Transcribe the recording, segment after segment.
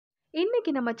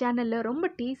இன்னைக்கு நம்ம சேனல்ல ரொம்ப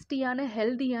டேஸ்டியான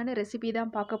ஹெல்தியான ரெசிபி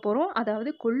தான் பார்க்க போறோம். அதாவது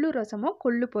கொள்ளு ரசமும்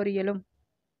கொள்ளு பொரியலும்.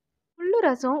 கொள்ளு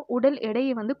ரசம் உடல்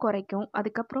எடையை குறைக்கும்.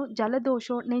 அதுக்கப்புறம்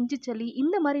ஜலதோஷம், நெஞ்சு சளி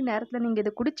இந்த மாதிரி நேரத்தில் நீங்கள்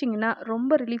இதை குடிச்சிங்கன்னா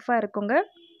ரொம்ப ரிலீஃபாக இருக்குங்க.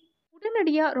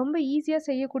 உடனடியாக ரொம்ப ஈஸியாக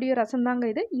செய்யக்கூடிய ரசம் தாங்க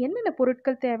இது. என்னென்ன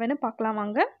பொருட்கள் தேவைன்னு பார்க்கலாம்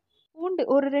வாங்க. பூண்டு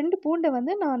ஒரு 2 பூண்டை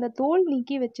நான் அந்த தோல்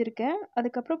நீக்கி வச்சுருக்கேன்.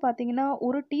 அதுக்கப்புறம் பார்த்தீங்கன்னா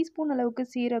 1 டீஸ்பூன் அளவுக்கு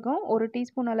சீரகம், 1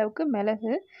 டீஸ்பூன் அளவுக்கு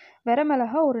மிளகு,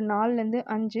 வரமிளகா ஒரு 4லேருந்து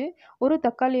 5, ஒரு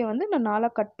தக்காளியை நான்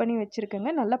 4ஆக கட் பண்ணி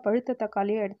வச்சுருக்கேங்க. நல்லா பழுத்த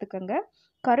தக்காளியாக எடுத்துக்கோங்க.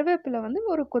 கருவேப்பிலை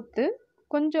ஒரு கொத்து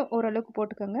கொஞ்சம் ஓரளவுக்கு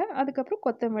போட்டுக்கோங்க. அதுக்கப்புறம்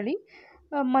கொத்தமல்லி,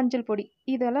 மஞ்சள் பொடி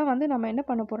இதெல்லாம் நம்ம என்ன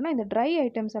பண்ண போகிறோம்னா இந்த ட்ரை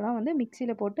ஐட்டம்ஸ் எல்லாம்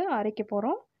மிக்சியில் போட்டு அரைக்க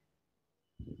போகிறோம்.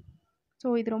 ஸோ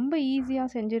இது ரொம்ப ஈஸியாக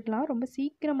செஞ்சிடலாம். ரொம்ப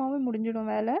சீக்கிரமாகவே முடிஞ்சிடும்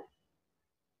வேலை.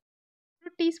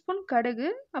 1 டீஸ்பூன் கடுகு,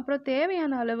 அப்புறம்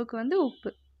தேவையான அளவுக்கு உப்பு.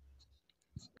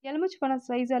 எலுமிச்சை பழம்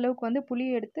சைஸ் அளவுக்கு புளி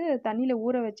எடுத்து தண்ணியில்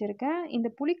ஊற வச்சுருக்கேன். இந்த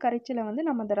புளி கரைச்சலை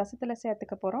நம்ம அந்த ரசத்தில்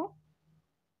சேர்த்துக்க போகிறோம்.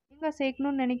 தேங்காய்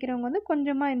சேர்க்கணும்னு நினைக்கிறவங்க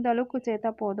கொஞ்சமாக இந்த அளவுக்கு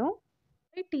சேர்த்தா போதும்.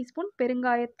 1 டீஸ்பூன்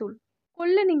பெருங்காயத்தூள்.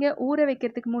 கொள்ளை நீங்கள் ஊற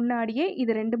வைக்கிறதுக்கு முன்னாடியே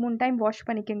இது 2-3 டைம் வாஷ்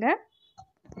பண்ணிக்கோங்க.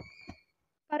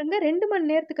 பாருங்கள் 2 மணி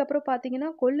நேரத்துக்கு அப்புறம் பார்த்தீங்கன்னா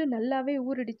கொள்ளு நல்லாவே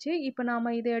ஊறிடுச்சு. இப்போ நாம்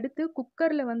இதை எடுத்து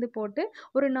குக்கரில் போட்டு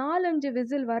ஒரு 4-5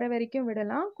 விசில் வர வரைக்கும்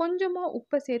விடலாம். கொஞ்சமாக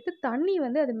உப்பை சேர்த்து தண்ணி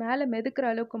அது மேலே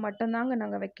மிதக்கிற அளவுக்கு மட்டும்தாங்க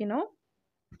நாங்கள் வைக்கணும்.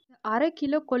 1/2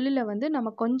 கிலோ கொள்ளில்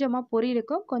நம்ம கொஞ்சமாக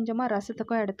பொரியலுக்கும் கொஞ்சமாக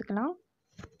ரசத்துக்கும் எடுத்துக்கலாம்.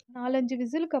 4-5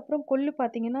 விசிலுக்கு அப்புறம் கொள்ளு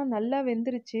பார்த்தீங்கன்னா நல்லா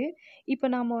வெந்துருச்சு. இப்போ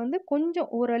நாம் கொஞ்சம்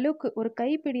ஓரளவுக்கு ஒரு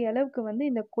கைப்பிடி அளவுக்கு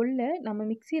இந்த கொள்ளை நம்ம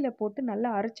மிக்சியில் போட்டு நல்லா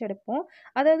அரைச்செடுப்போம்.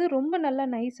 அதாவது ரொம்ப நல்லா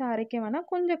நைஸாக அரைக்க வேணாம்,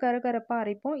 கொஞ்சம் கரகரப்பாக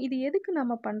அரைப்போம். இது எதுக்கு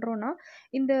நம்ம பண்ணுறோன்னா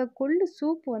இந்த கொள்ளு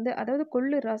சூப் அதாவது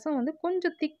கொள்ளு ரசம்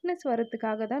கொஞ்சம் திக்னஸ்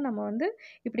வரதுக்காக தான் நம்ம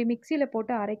இப்படி மிக்சியில்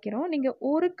போட்டு அரைக்கிறோம். நீங்கள்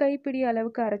ஒரு கைப்பிடி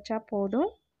அளவுக்கு அரைச்சா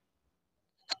போதும்.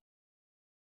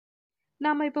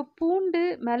 நாம் இப்போ பூண்டு,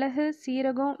 மிளகு,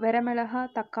 சீரகம், வரமிளகா,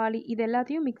 தக்காளி இது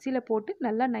எல்லாத்தையும் மிக்சியில் போட்டு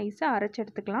நல்லா நைஸாக அரைச்சி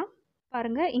எடுத்துக்கலாம்.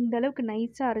 பாருங்கள் இந்த அளவுக்கு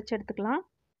நைஸாக அரைச்சி எடுத்துக்கலாம்.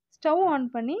 ஸ்டவ் ஆன்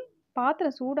பண்ணி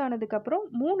பாத்திரம் சூடானதுக்கப்புறம்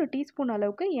 3 டீஸ்பூன்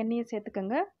அளவுக்கு எண்ணெயை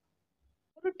சேர்த்துக்கோங்க.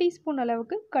 1 டீஸ்பூன்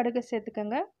அளவுக்கு கடுகை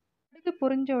சேர்த்துக்கோங்க. கடுகு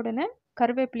பொரிஞ்ச உடனே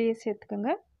கருவேப்பிலையை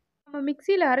சேர்த்துக்கோங்க. நம்ம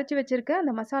மிக்சியில் அரைச்சி வச்சுருக்க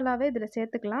அந்த மசாலாவை இதில்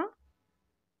சேர்த்துக்கலாம்.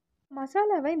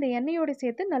 மசாலாவை இந்த எண்ணெயோடு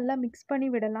சேர்த்து நல்லா மிக்ஸ் பண்ணி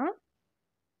விடலாம்.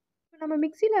 நம்ம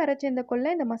மிக்சியில் அரைச்ச இந்த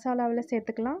கொள்ளை இந்த மசாலாவில்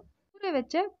சேர்த்துக்கலாம். ஊற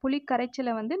வச்ச புளி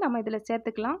கரைச்சலை நம்ம இதில்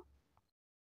சேர்த்துக்கலாம்.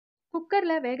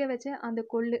 குக்கரில் வேக வச்ச அந்த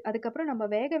கொள்ளு, அதுக்கப்புறம் நம்ம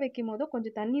வேக வைக்கும் போதோ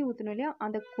கொஞ்சம் தண்ணி ஊற்றணும் இல்லையா,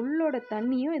 அந்த கொள்ளோட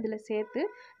தண்ணியும் இதில் சேர்த்து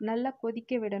நல்லா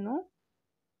கொதிக்க விடணும்.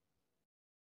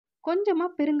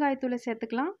 கொஞ்சமாக பெருங்காயத்தூளை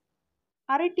சேர்த்துக்கலாம்.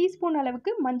 1/2 டீஸ்பூன்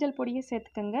அளவுக்கு மஞ்சள் பொடியை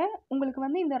சேர்த்துக்கோங்க.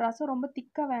 உங்களுக்கு இந்த ரசம் ரொம்ப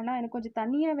திக்காக வேணாம், எனக்கு கொஞ்சம்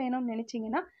தண்ணியாக வேணும்னு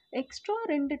நினச்சிங்கன்னா எக்ஸ்ட்ரா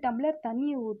 2 டம்ளர்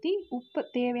தண்ணியை ஊற்றி உப்பு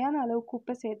தேவையான அளவுக்கு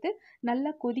உப்பை சேர்த்து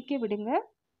நல்லா கொதிக்க விடுங்க.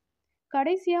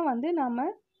 கடைசியாக நாம்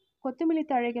கொத்தமல்லி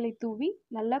தழைகளை தூவி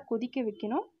நல்லா கொதிக்க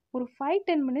வைக்கணும். ஒரு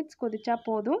 5-10 மினிட்ஸ் கொதிச்சா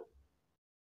போதும்.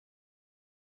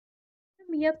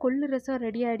 கொள்ளு ரசம்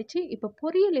ரெடி ஆகிடுச்சு. இப்போ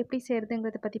பொரியல் எப்படி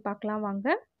செய்கிறதுங்கிறத பற்றி பார்க்கலாம் வாங்க.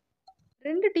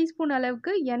 2 டீஸ்பூன்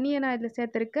அளவுக்கு எண்ணெயை நான் இதில்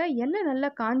சேர்த்துருக்கேன். எண்ணெய் நல்லா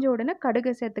காஞ்ச உடனே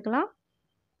கடுகை சேர்த்துக்கலாம்.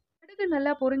 கடுகு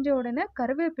நல்லா பொரிஞ்ச உடனே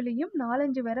கருவேப்பிலையும்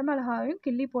 4-5 வரமிளகாயும்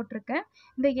கிள்ளி போட்டிருக்கேன்.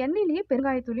 இந்த எண்ணெயிலேயே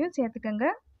பெருங்காயத்தூளையும் சேர்த்துக்கோங்க.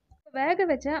 வேக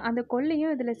வச்ச அந்த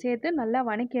கொள்ளையும் இதில் சேர்த்து நல்லா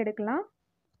வணக்கி எடுக்கலாம்.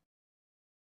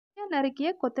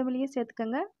 நறுக்கிய கொத்தமல்லியை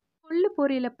சேர்த்துக்கோங்க. கொள்ளு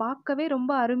பொரியலை பார்க்கவே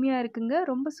ரொம்ப அருமையாக இருக்குங்க.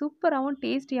 ரொம்ப சூப்பராகவும்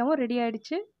டேஸ்டியாகவும் ரெடி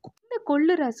ஆகிடுச்சு. இந்த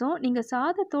கொள்ளு ரசம் நீங்கள்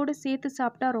சாதத்தோடு சேர்த்து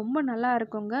சாப்பிட்டா ரொம்ப நல்லா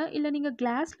இருக்குங்க. இல்லை நீங்கள்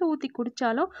கிளாஸில் ஊற்றி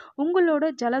குடித்தாலும் உங்களோட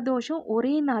ஜலதோஷம்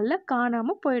ஒரே நாளில்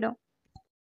காணாமல் போயிடும்.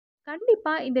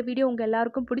 கண்டிப்பாக இந்த வீடியோ உங்கள்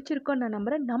எல்லாருக்கும் பிடிச்சிருக்கும்னு நான்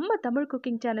நம்புகிறேன். நம்ம தமிழ்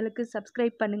குக்கிங் சேனலுக்கு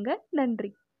சப்ஸ்கிரைப் பண்ணுங்கள்.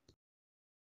 நன்றி.